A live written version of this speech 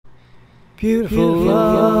Beautiful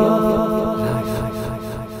love.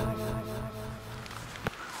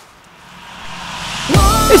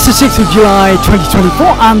 It's the 6th of July 2024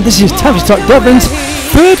 and this is Tavistock Devon's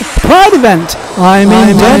 3rd Pride event. I'm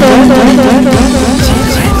in Devon.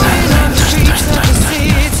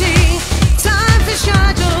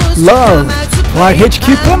 LOVE Army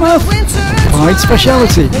HQ Plymouth, Pride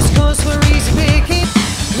speciality.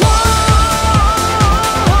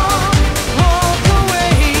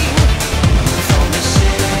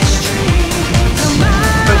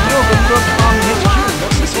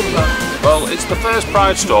 Well, it's the first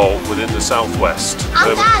Pride stall within the Southwest,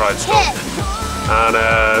 Plymouth Pride stall. And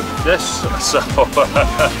yes, so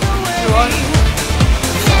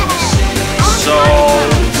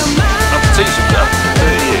after teaching for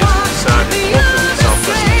 30 years, I decided to open the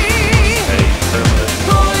Southwest a permanent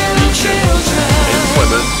region in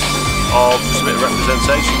Plymouth of just a bit of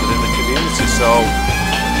representation within the community. So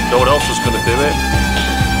no one else was going to do it.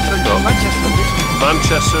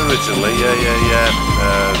 Manchester originally, yeah.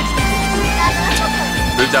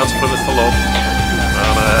 Moved down to Plymouth for love,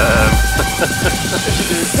 and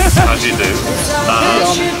as you do.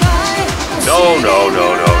 No,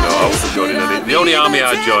 I wasn't joining any. The only army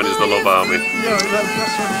I joined is the Love Army. No,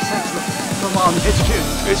 that's what it says, Love Army HQ.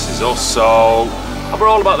 This is us, so we're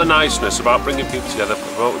all about the niceness, about bringing people together,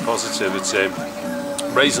 promoting positivity,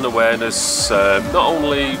 raising awareness, not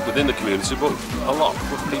only within the community, but a lot of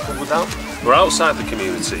people we're outside the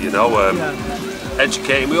community, you know.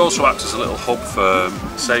 Educating. We also act as a little hub for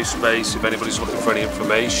safe space if anybody's looking for any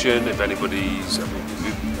information, if anybody's,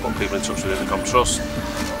 we put people in touch with Intercom Trust,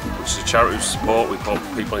 which is a charity support. We put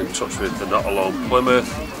people in touch with the Not Alone Plymouth.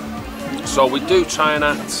 So we do try and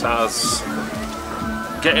act as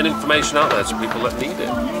getting information out there to people that need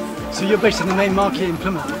it. So you're based in the main market in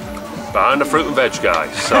Plymouth? Behind the fruit and veg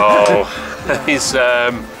guy. So he's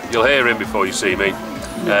you'll hear him before you see me.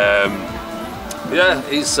 Yeah,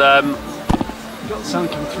 he's Got the sound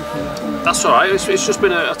coming through from there. That's alright, it's just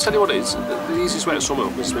been I'll tell you what it is, the easiest way to sum it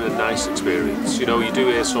up, it's been a nice experience. You know, you do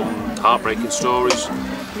hear some heartbreaking stories,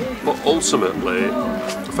 but ultimately,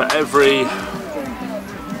 for every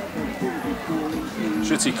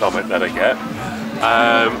shitty comment that I get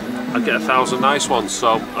 1,000 nice ones,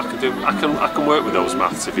 so I can work with those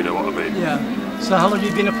maths, if you know what I mean. Yeah. So how long have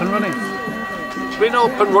you been up and running? It's been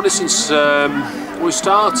up and running since we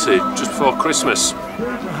started just before Christmas.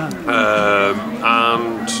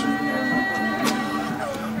 And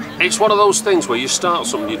it's one of those things where you start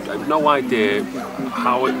something, you have no idea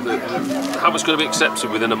how it's going to be accepted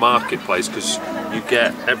within a marketplace, because you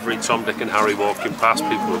get every Tom, Dick and Harry walking past,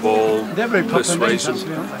 people of all They're very popular names, persuasions.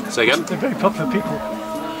 actually, aren't they? Say again? They're very popular people.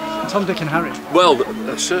 Tom, Dick and Harry. Well,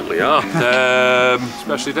 they certainly are,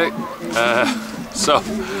 especially Dick. So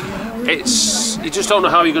you just don't know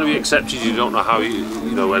how you're going to be accepted. You don't know how you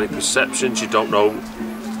know any perceptions. You don't know,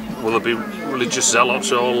 will there be religious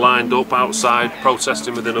zealots all lined up outside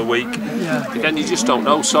protesting within a week? Yeah. Again, you just don't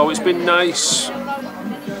know. So it's been nice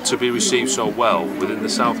to be received so well within the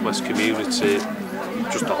Southwest community,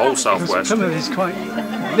 just the whole Southwest. Plymouth is quite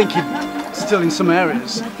blinking still in some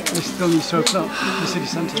areas. They still need to open up the city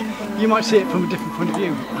centre. You might see it from a different point of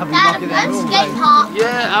view, having market there all day.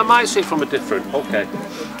 Yeah, I might see it from a different. Okay,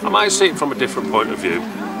 I might see it from a different point of view.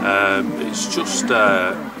 It's just.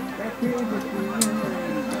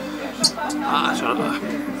 I don't know.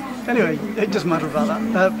 Anyway, it doesn't matter about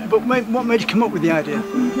that. But what made you come up with the idea?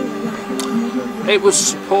 It was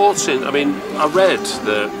supporting. I mean, I read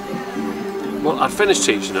that. Well, I'd finished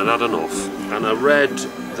teaching and had enough, and I read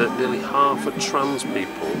that nearly half of trans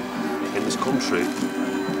people in this country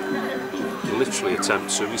literally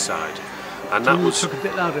attempt suicide, and that was. Talk a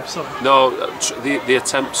bit louder, sorry. No, the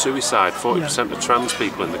attempt suicide. 40% of trans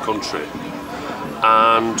people in the country,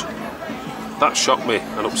 and that shocked me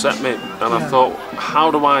and upset me. And I thought,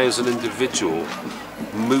 how do I, as an individual,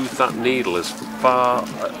 move that needle as far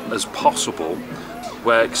as possible,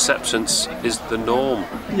 where acceptance is the norm,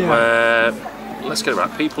 where, let's get it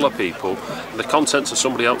right, people are people, and the contents of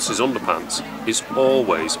somebody else's underpants is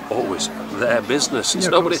always their business. It's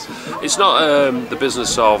it's not the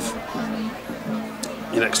business of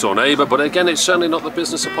your next door neighbour, but again, it's certainly not the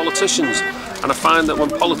business of politicians. And I find that when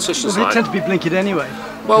politicians they tend to be blinkered anyway.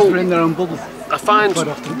 Well, they're in their own bubble. I find quite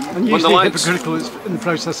often, and usually hypocritical in the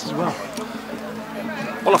process as well.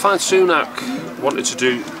 Well, I find Sunak wanted to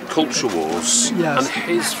do culture wars, and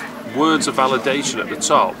his words of validation at the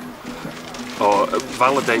top, or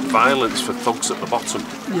validate violence for thugs at the bottom.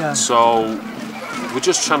 Yeah. So we're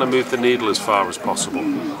just trying to move the needle as far as possible.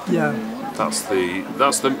 Yeah. That's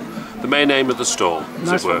the main aim of the stall,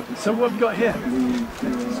 as it were. So what have we got here?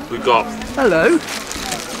 We've got. Hello.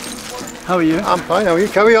 How are you? I'm fine, how are you?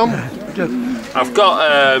 Carry on. Good. I've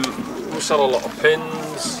got, we sell a lot of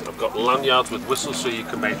pins. I've got lanyards with whistles so you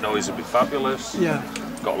can make noise and be fabulous. Yeah.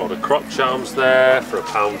 Got a lot of croc charms there for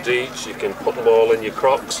 £1 each. You can put them all in your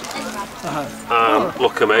crocs and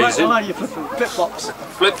look amazing. I like your flip-flops.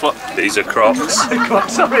 Flip-flop. These are crocs.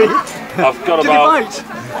 Sorry. I've got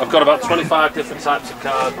about 25 different types of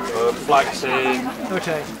cards, flags in,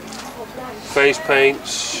 Okay. face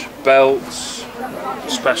paints, belts,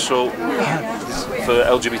 special for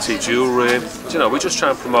LGBT jewellery. You know, we just try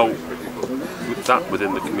and promote that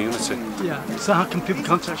within the community. Yeah. So how can people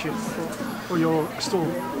contact you for your store?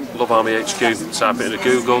 Love Army HQ. Type it into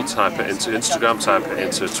Google, type it into Instagram, type it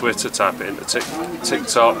into Twitter, type it into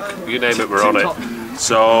TikTok. You name it, we're on it.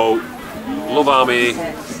 So Love Army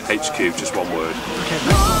HQ, just one word. Okay.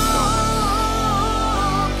 Thanks a lot.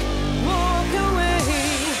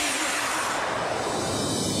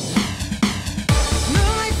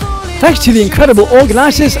 Thanks to the incredible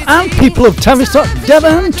organisers and people of Tavistock,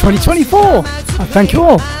 Devon 2024. And thank you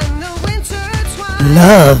all.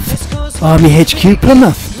 Love Army HQ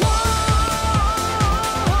Plymouth.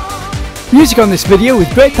 Music on this video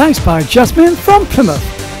with great thanks by Hu+Man from Plymouth.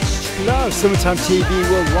 Love Summertime TV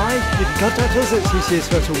Worldwide. You can contact us at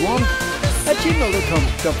ccsPhoto1@gmail.com.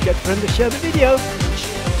 Don't forget to friend and share the video.